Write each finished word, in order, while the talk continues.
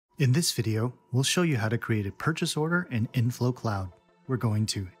In this video, we'll show you how to create a purchase order in inFlow Cloud. We're going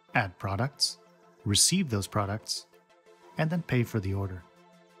to add products, receive those products, and then pay for the order.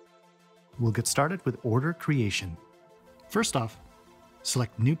 We'll get started with order creation. First off,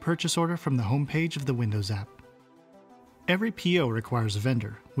 select New Purchase Order from the home page of the Windows app. Every PO requires a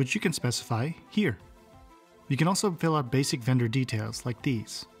vendor, which you can specify here. You can also fill out basic vendor details like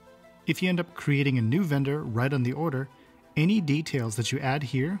these. If you end up creating a new vendor right on the order, any details that you add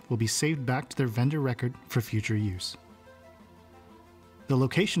here will be saved back to their vendor record for future use. The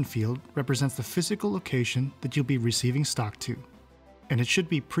location field represents the physical location that you'll be receiving stock to, and it should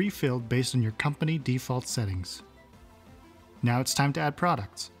be pre-filled based on your company default settings. Now it's time to add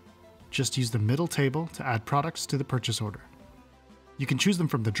products. Just use the middle table to add products to the purchase order. You can choose them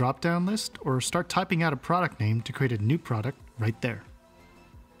from the drop-down list or start typing out a product name to create a new product right there.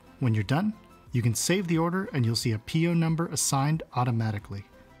 When you're done, you can save the order and you'll see a PO number assigned automatically.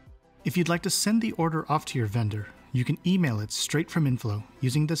 If you'd like to send the order off to your vendor, you can email it straight from inFlow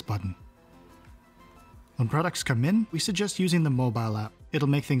using this button. When products come in, we suggest using the mobile app. It'll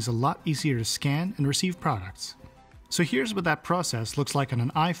make things a lot easier to scan and receive products. So here's what that process looks like on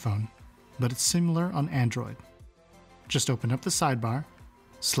an iPhone, but it's similar on Android. Just open up the sidebar,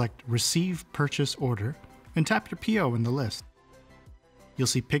 select Receive Purchase Order, and tap your PO in the list. You'll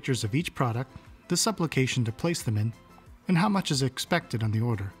see pictures of each product, the sublocation to place them in, and how much is expected on the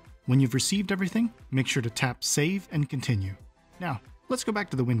order. When you've received everything, make sure to tap Save and Continue. Now, let's go back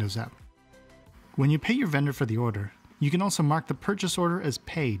to the Windows app. When you pay your vendor for the order, you can also mark the purchase order as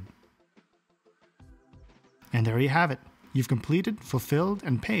paid. And there you have it. You've completed, fulfilled,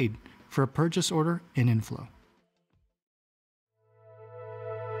 and paid for a purchase order in inFlow.